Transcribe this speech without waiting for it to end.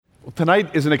Well,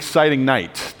 tonight is an exciting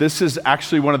night. This is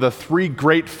actually one of the three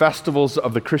great festivals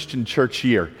of the Christian church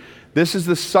year. This is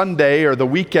the Sunday or the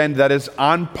weekend that is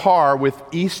on par with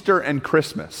Easter and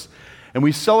Christmas. And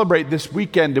we celebrate this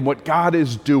weekend and what God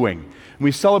is doing. And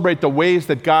we celebrate the ways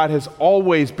that God has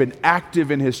always been active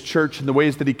in His church and the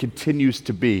ways that He continues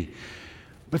to be.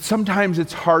 But sometimes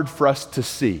it's hard for us to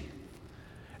see.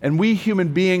 And we human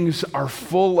beings are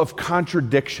full of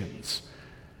contradictions.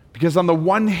 Because on the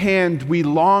one hand, we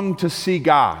long to see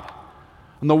God.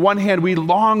 On the one hand, we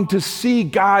long to see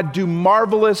God do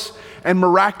marvelous and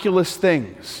miraculous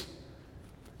things.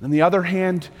 On the other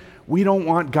hand, we don't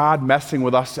want God messing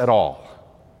with us at all.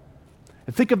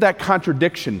 And think of that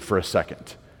contradiction for a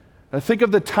second. And think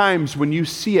of the times when you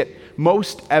see it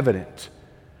most evident.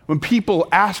 When people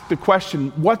ask the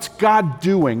question, what's God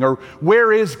doing? Or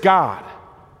where is God?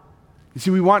 You see,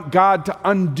 we want God to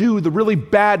undo the really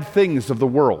bad things of the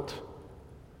world.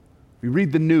 We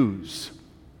read the news.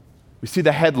 We see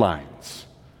the headlines.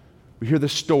 We hear the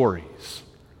stories.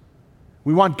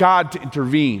 We want God to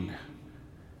intervene.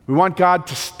 We want God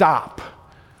to stop.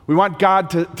 We want God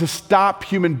to stop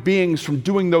human beings from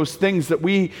doing those things that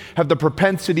we have the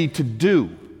propensity to do.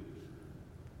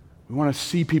 We want to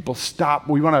see people stop.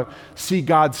 We want to see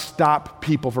God stop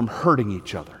people from hurting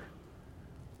each other.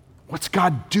 What's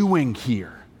God doing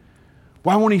here?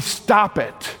 Why won't He stop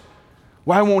it?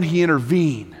 Why won't He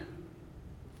intervene?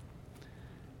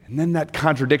 And then that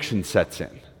contradiction sets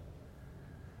in.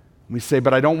 We say,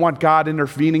 but I don't want God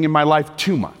intervening in my life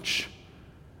too much.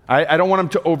 I don't want Him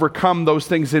to overcome those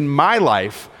things in my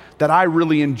life that I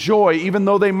really enjoy, even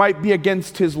though they might be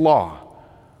against His law.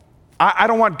 I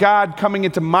don't want God coming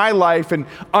into my life and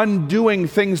undoing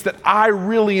things that I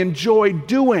really enjoy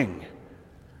doing.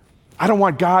 I don't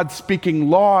want God speaking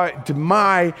law to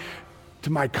my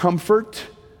comfort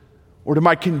or to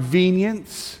my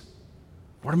convenience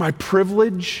or to my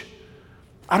privilege.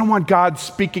 I don't want God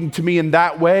speaking to me in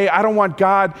that way. I don't want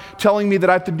God telling me that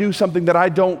I have to do something that I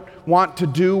don't want to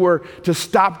do or to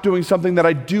stop doing something that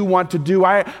I do want to do.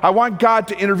 I want God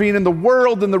to intervene in the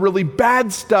world and the really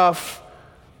bad stuff,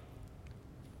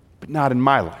 but not in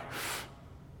my life.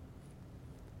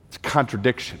 It's a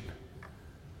contradiction.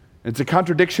 It's a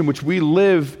contradiction which we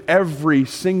live every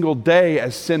single day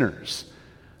as sinners.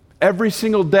 Every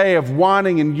single day of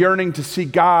wanting and yearning to see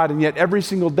God, and yet every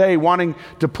single day wanting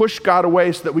to push God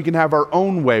away so that we can have our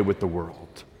own way with the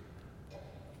world.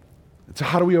 And so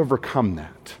how do we overcome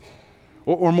that?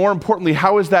 Or more importantly,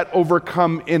 how is that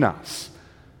overcome in us?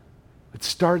 It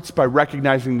starts by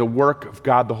recognizing the work of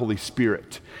God the Holy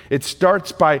Spirit. It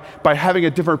starts by having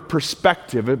a different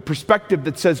perspective, a perspective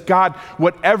that says, God,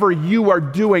 whatever you are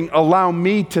doing, allow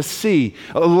me to see.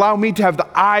 Allow me to have the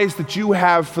eyes that you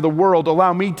have for the world.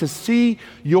 Allow me to see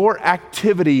your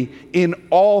activity in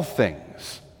all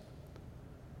things.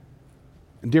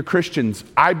 And dear Christians,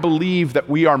 I believe that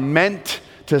we are meant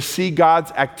to see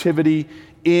God's activity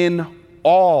in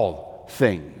all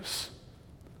things,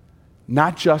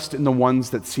 not just in the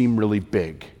ones that seem really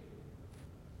big.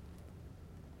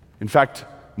 In fact,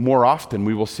 more often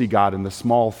we will see God in the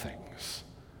small things.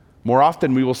 More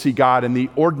often we will see God in the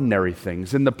ordinary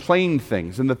things, in the plain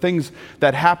things, in the things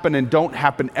that happen and don't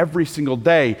happen every single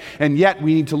day. And yet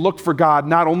we need to look for God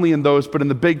not only in those, but in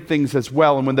the big things as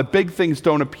well. And when the big things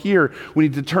don't appear, we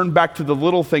need to turn back to the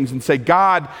little things and say,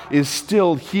 God is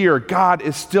still here. God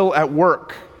is still at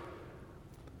work.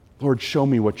 Lord, show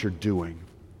me what you're doing.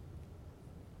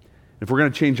 If we're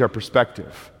going to change our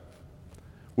perspective,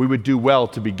 we would do well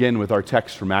to begin with our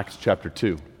text from Acts chapter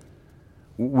 2.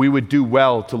 We would do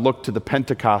well to look to the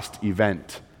Pentecost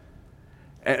event.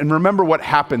 And remember what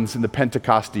happens in the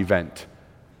Pentecost event.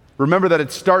 Remember that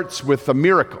it starts with a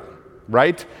miracle,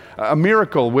 right? A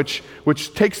miracle which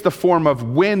takes the form of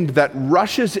wind that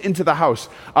rushes into the house.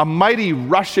 A mighty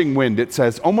rushing wind, it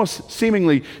says, almost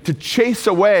seemingly to chase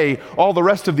away all the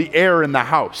rest of the air in the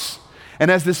house. And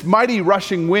as this mighty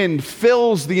rushing wind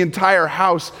fills the entire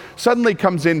house, suddenly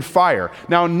comes in fire.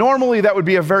 Now, normally that would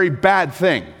be a very bad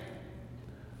thing.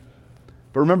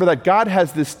 But remember that God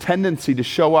has this tendency to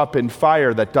show up in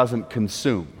fire that doesn't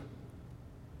consume.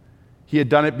 He had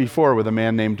done it before with a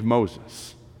man named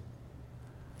Moses.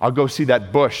 I'll go see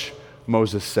that bush,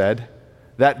 Moses said.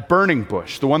 That burning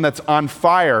bush, the one that's on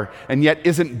fire and yet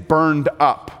isn't burned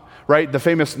up, right? The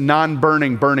famous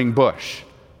non-burning burning bush.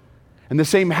 And the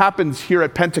same happens here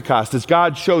at Pentecost as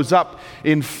God shows up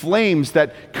in flames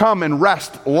that come and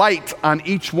rest light on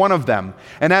each one of them.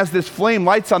 And as this flame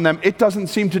lights on them, it doesn't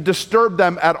seem to disturb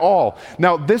them at all.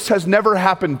 Now, this has never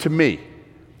happened to me.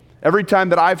 Every time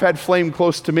that I've had flame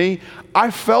close to me,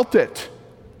 I've felt it.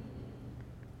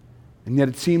 And yet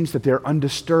it seems that they're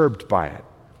undisturbed by it.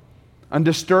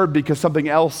 undisturbed because something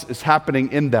else is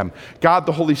happening in them. God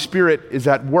the Holy Spirit is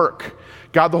at work.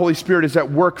 God the Holy Spirit is at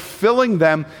work filling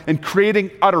them and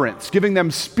creating utterance, giving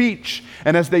them speech.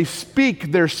 And as they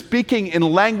speak, they're speaking in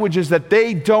languages that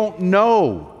they don't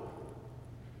know.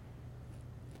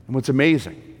 And what's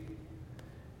amazing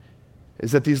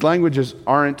is that these languages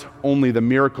aren't only the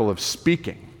miracle of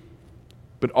speaking,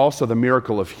 but also the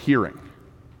miracle of hearing.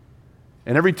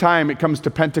 And every time it comes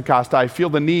to Pentecost, I feel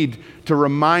the need to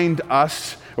remind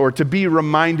us, or to be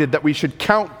reminded, that we should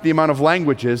count the amount of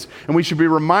languages, and we should be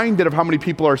reminded of how many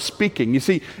people are speaking. You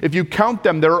see, if you count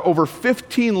them, there are over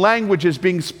 15 languages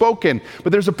being spoken,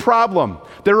 but there's a problem.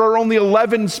 There are only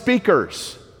 11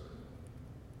 speakers.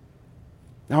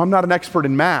 Now, I'm not an expert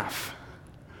in math,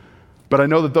 but I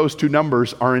know that those two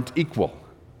numbers aren't equal.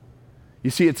 You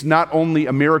see, it's not only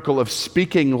a miracle of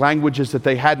speaking languages that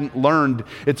they hadn't learned,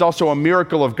 it's also a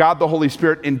miracle of God the Holy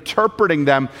Spirit interpreting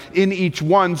them in each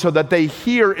one so that they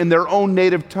hear in their own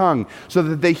native tongue, so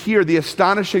that they hear the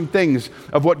astonishing things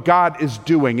of what God is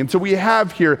doing. And so we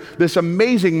have here this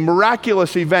amazing,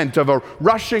 miraculous event of a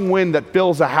rushing wind that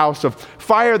fills a house, of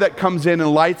fire that comes in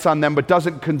and lights on them but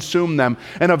doesn't consume them,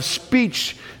 and of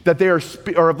speech that they are,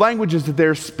 or of languages that they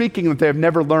are speaking that they have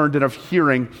never learned, and of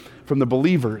hearing from the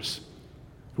believers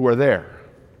who are there.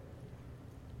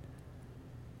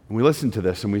 And we listen to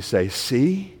this and we say,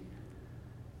 see,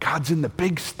 God's in the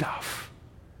big stuff,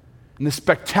 in the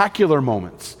spectacular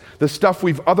moments, the stuff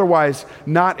we've otherwise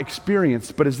not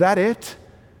experienced. But is that it?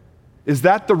 Is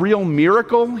that the real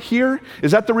miracle here?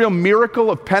 Is that the real miracle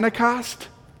of Pentecost?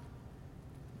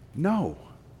 No.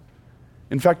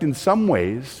 In fact, in some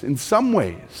ways,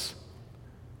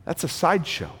 that's a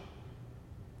sideshow,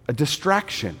 a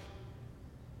distraction.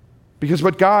 Because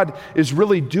what God is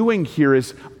really doing here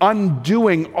is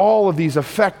undoing all of these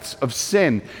effects of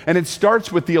sin. And it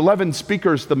starts with the 11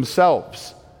 speakers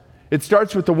themselves. It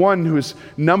starts with the one who is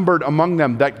numbered among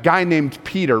them, that guy named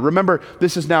Peter. Remember,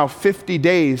 this is now 50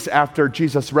 days after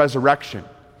Jesus' resurrection.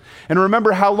 And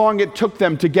remember how long it took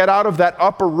them to get out of that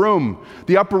upper room,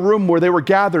 the upper room where they were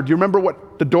gathered. Do you remember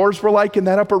what the doors were like in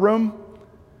that upper room?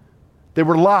 They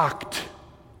were locked.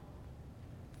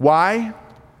 Why?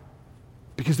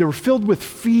 Because they were filled with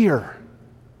fear.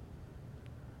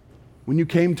 When you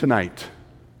came tonight,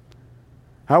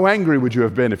 how angry would you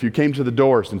have been if you came to the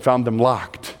doors and found them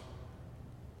locked? It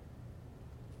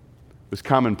was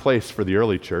commonplace for the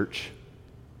early church.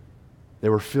 They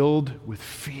were filled with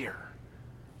fear.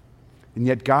 And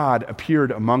yet God appeared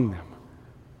among them.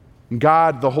 And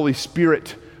God, the Holy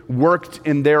Spirit, worked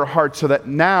in their hearts so that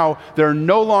now they're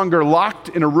no longer locked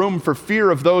in a room for fear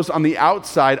of those on the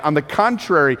outside. On the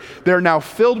contrary, they're now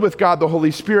filled with God, the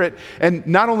Holy Spirit, and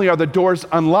not only are the doors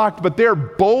unlocked, but they're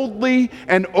boldly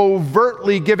and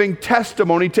overtly giving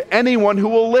testimony to anyone who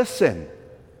will listen.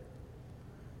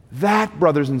 That,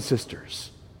 brothers and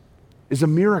sisters, is a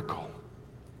miracle.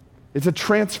 It's a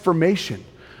transformation,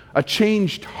 a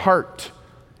changed heart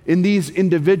in these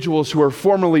individuals who are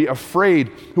formerly afraid,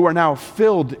 who are now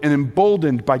filled and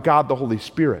emboldened by God the Holy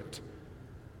Spirit.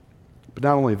 But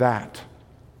not only that,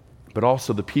 but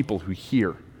also the people who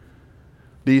hear.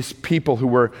 These people who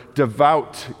were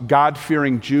devout,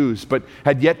 God-fearing Jews, but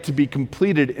had yet to be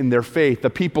completed in their faith. The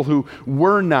people who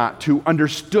were not, who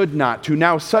understood not, who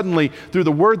now suddenly, through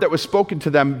the word that was spoken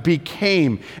to them,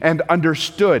 became and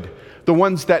understood. The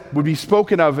ones that would be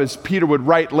spoken of, as Peter would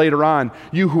write later on,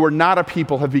 you who were not a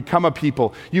people have become a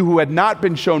people. You who had not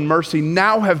been shown mercy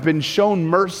now have been shown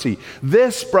mercy.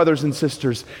 This, brothers and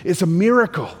sisters, is a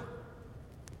miracle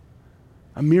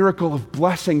of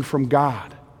blessing from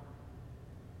God,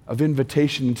 of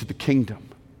invitation into the kingdom,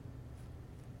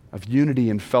 of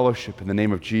unity and fellowship in the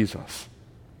name of Jesus.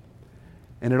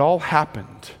 And it all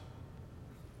happened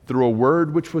through a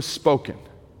word which was spoken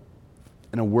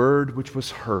and a word which was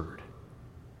heard.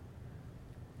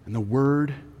 And the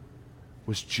word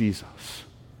was Jesus.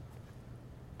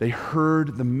 They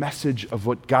heard the message of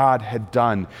what God had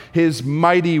done, his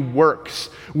mighty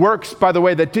works. Works, by the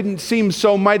way, that didn't seem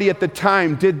so mighty at the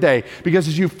time, did they? Because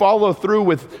as you follow through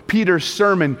with Peter's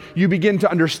sermon, you begin to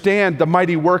understand the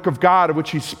mighty work of God of which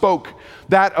he spoke,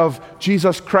 that of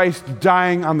Jesus Christ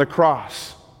dying on the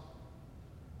cross.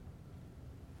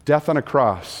 Death on a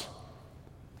cross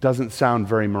doesn't sound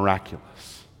very miraculous.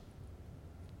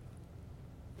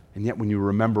 And yet when you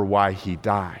remember why he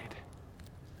died,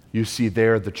 you see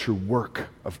there the true work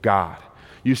of God.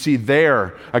 You see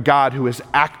there a God who is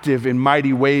active in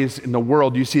mighty ways in the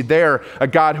world. You see there a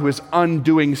God who is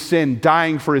undoing sin,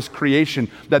 dying for his creation,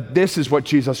 that this is what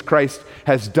Jesus Christ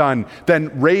has done.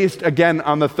 Then raised again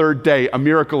on the third day, a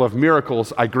miracle of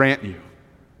miracles, I grant you.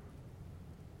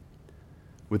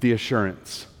 With the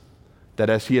assurance that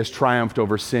as he has triumphed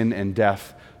over sin and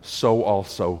death, so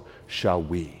also shall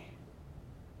we.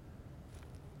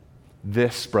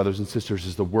 This, brothers and sisters,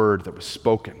 is the word that was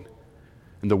spoken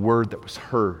and the word that was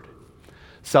heard.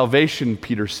 Salvation,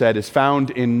 Peter said, is found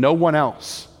in no one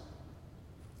else.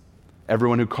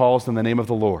 Everyone who calls on the name of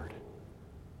the Lord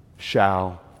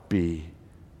shall be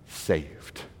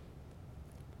saved.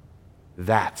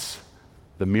 That's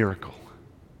the miracle.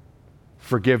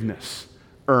 Forgiveness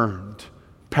earned,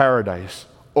 paradise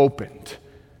opened,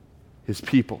 his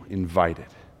people invited.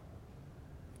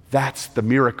 That's the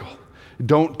miracle.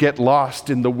 Don't get lost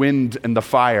in the wind and the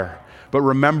fire, but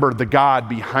remember the God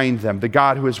behind them, the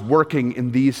God who is working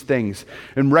in these things,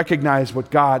 and recognize what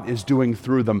God is doing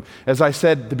through them. As I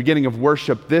said at the beginning of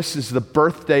worship, this is the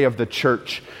birthday of the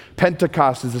church.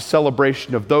 Pentecost is a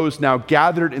celebration of those now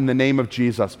gathered in the name of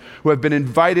Jesus, who have been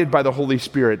invited by the Holy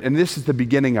Spirit, and this is the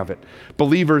beginning of it.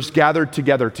 Believers gathered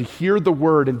together to hear the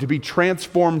word and to be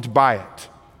transformed by it.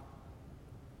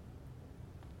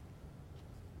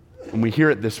 When we hear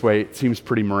it this way, it seems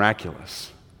pretty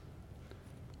miraculous.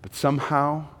 But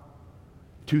somehow,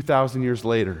 2,000 years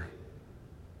later,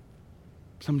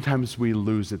 sometimes we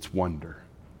lose its wonder.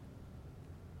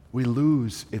 We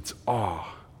lose its awe.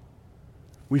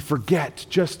 We forget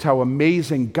just how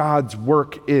amazing God's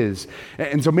work is.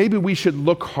 And so maybe we should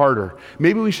look harder.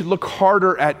 Maybe we should look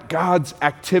harder at God's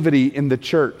activity in the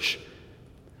church.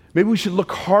 Maybe we should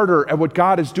look harder at what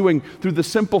God is doing through the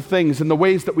simple things and the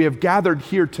ways that we have gathered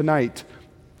here tonight.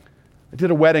 I did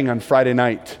a wedding on Friday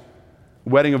night.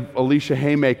 Wedding of Alicia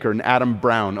Haymaker and Adam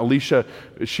Brown. Alicia,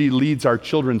 she leads our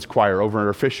children's choir over at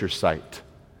our Fisher site.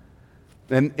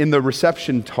 And in the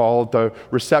reception hall, the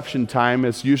reception time,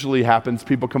 as usually happens,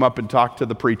 people come up and talk to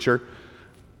the preacher.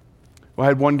 Well, I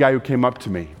had one guy who came up to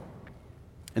me,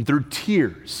 and through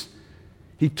tears,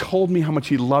 he told me how much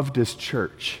he loved his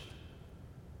church.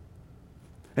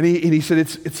 And he said,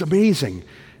 it's amazing.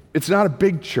 It's not a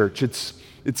big church.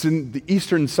 It's in the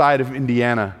eastern side of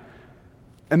Indiana.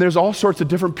 And there's all sorts of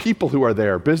different people who are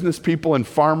there, business people and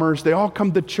farmers. They all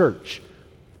come to church.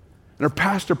 And our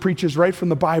pastor preaches right from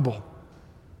the Bible.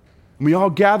 And we all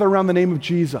gather around the name of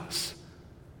Jesus.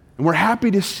 And we're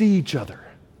happy to see each other.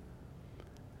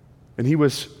 And he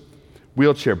was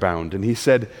wheelchair bound. And he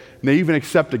said, they even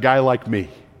accept a guy like me.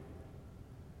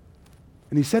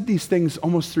 And he said these things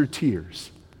almost through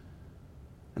tears.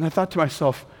 And I thought to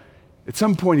myself, at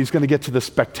some point he's going to get to the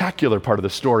spectacular part of the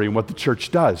story and what the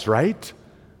church does, right?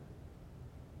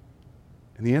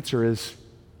 And the answer is,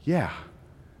 yeah,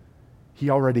 he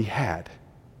already had.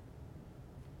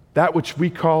 That which we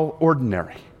call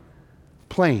ordinary,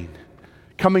 plain,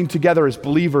 coming together as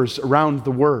believers around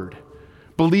the Word,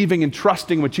 believing and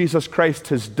trusting what Jesus Christ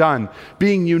has done,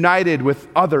 being united with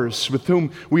others with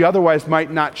whom we otherwise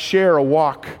might not share a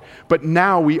walk, but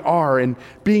now we are, and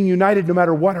being united no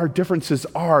matter what our differences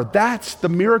are. That's the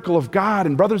miracle of God.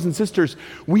 And brothers and sisters,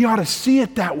 we ought to see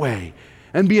it that way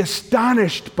and be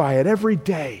astonished by it every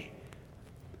day,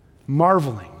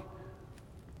 marveling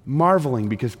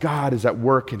because God is at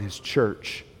work in His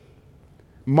church,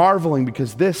 marveling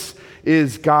because this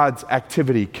is God's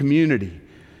activity, community,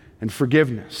 and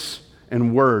forgiveness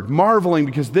and word, marveling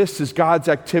because this is God's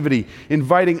activity,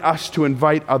 inviting us to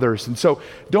invite others. And so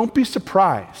don't be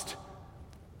surprised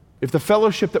if the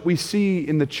fellowship that we see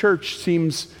in the church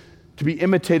seems to be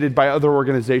imitated by other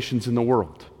organizations in the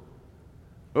world.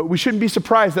 We shouldn't be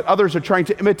surprised that others are trying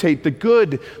to imitate the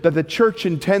good that the church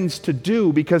intends to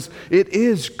do, because it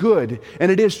is good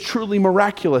and it is truly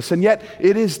miraculous, and yet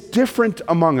it is different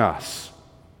among us.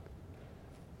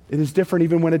 It is different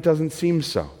even when it doesn't seem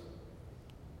so.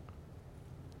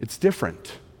 It's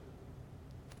different.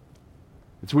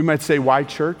 And so we might say, why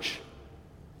church?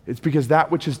 It's because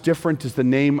that which is different is the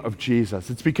name of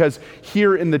Jesus. It's because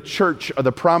here in the church are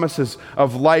the promises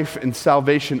of life and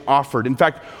salvation offered. In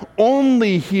fact,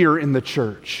 only here in the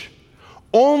church,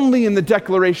 only in the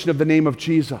declaration of the name of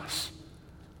Jesus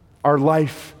are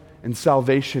life and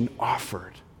salvation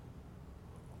offered.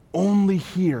 Only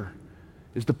here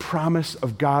is the promise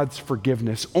of God's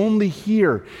forgiveness. Only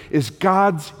here is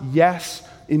God's yes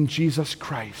in Jesus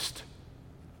Christ.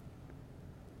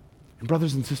 And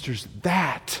brothers and sisters,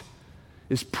 that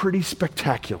is pretty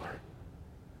spectacular.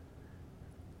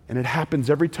 And it happens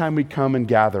every time we come and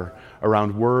gather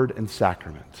around word and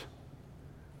sacrament,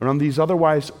 around these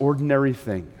otherwise ordinary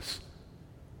things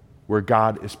where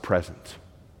God is present.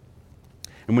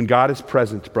 And when God is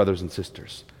present, brothers and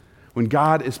sisters, when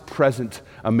God is present,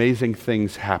 amazing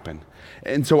things happen.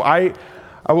 And so I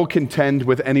will contend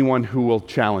with anyone who will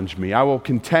challenge me. I will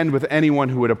contend with anyone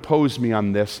who would oppose me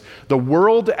on this. The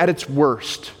world at its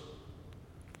worst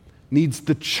needs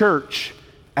the church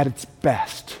at its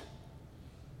best.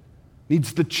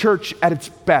 Needs the church at its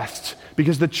best,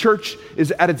 because the church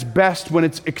is at its best when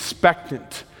it's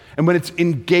expectant and when it's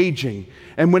engaging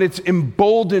and when it's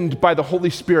emboldened by the Holy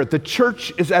Spirit. The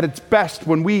church is at its best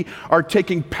when we are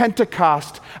taking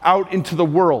Pentecost out into the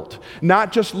world,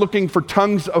 not just looking for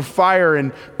tongues of fire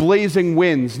and blazing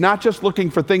winds, not just looking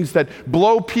for things that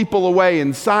blow people away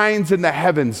and signs in the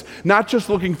heavens, not just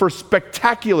looking for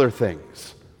spectacular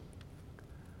things,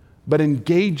 but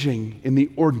engaging in the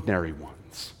ordinary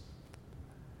ones.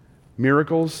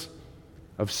 Miracles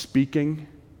of speaking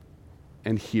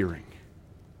and hearing.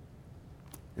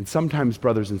 And sometimes,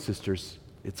 brothers and sisters,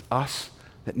 it's us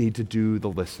that need to do the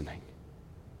listening.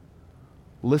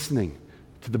 Listening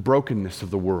to the brokenness of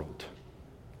the world.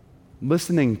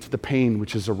 Listening to the pain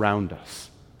which is around us.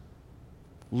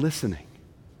 Listening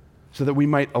so that we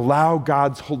might allow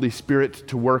God's Holy Spirit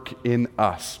to work in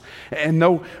us. And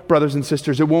no, brothers and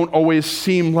sisters, it won't always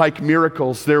seem like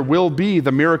miracles. There will be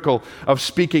the miracle of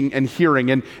speaking and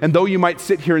hearing. And though you might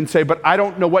sit here and say, but I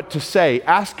don't know what to say,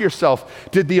 ask yourself,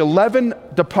 did the 11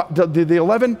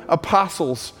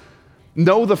 apostles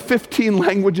know the 15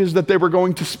 languages that they were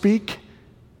going to speak?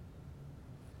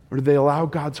 Or did they allow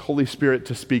God's Holy Spirit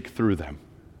to speak through them?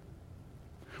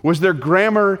 Was their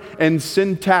grammar and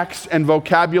syntax and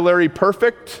vocabulary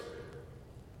perfect?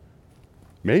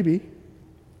 Maybe,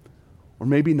 or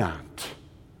maybe not.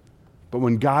 But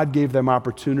when God gave them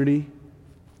opportunity,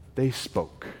 they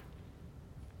spoke.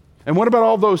 And what about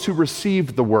all those who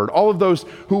received the word, all of those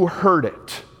who heard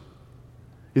it?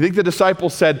 You think the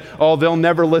disciples said, oh, they'll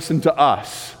never listen to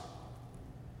us?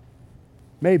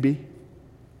 Maybe.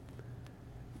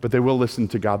 But they will listen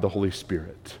to God the Holy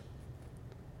Spirit.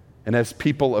 And as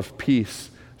people of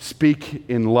peace, speak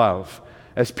in love.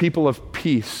 As people of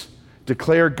peace,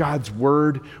 declare God's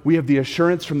word. We have the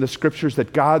assurance from the scriptures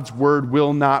that God's word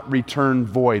will not return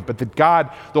void, but that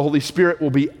God, the Holy Spirit, will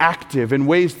be active in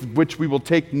ways which we will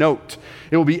take note.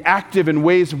 It will be active in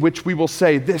ways in which we will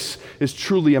say, this is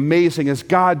truly amazing, as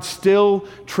God still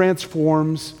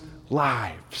transforms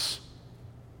lives.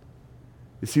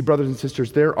 You see, brothers and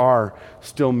sisters, there are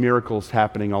still miracles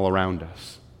happening all around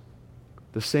us.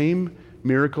 The same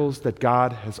miracles that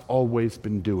God has always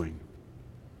been doing.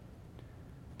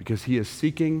 Because he is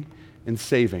seeking and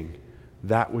saving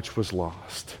that which was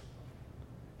lost.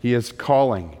 He is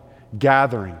calling,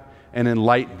 gathering, and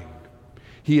enlightening.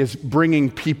 He is bringing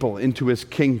people into his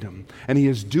kingdom, and he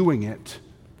is doing it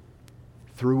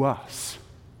through us.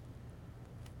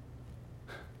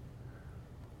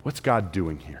 What's God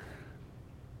doing here?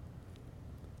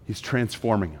 He's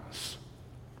transforming us.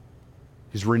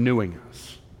 He's renewing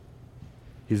us.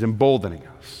 He's emboldening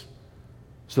us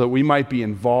so that we might be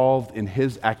involved in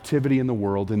his activity in the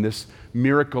world, in this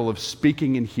miracle of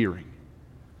speaking and hearing,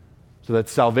 so that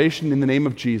salvation in the name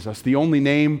of Jesus, the only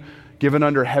name given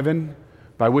under heaven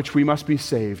by which we must be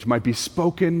saved, might be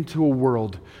spoken to a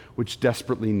world which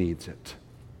desperately needs it.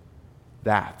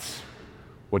 That's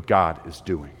what God is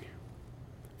doing.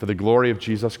 For the glory of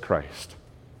Jesus Christ,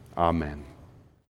 amen.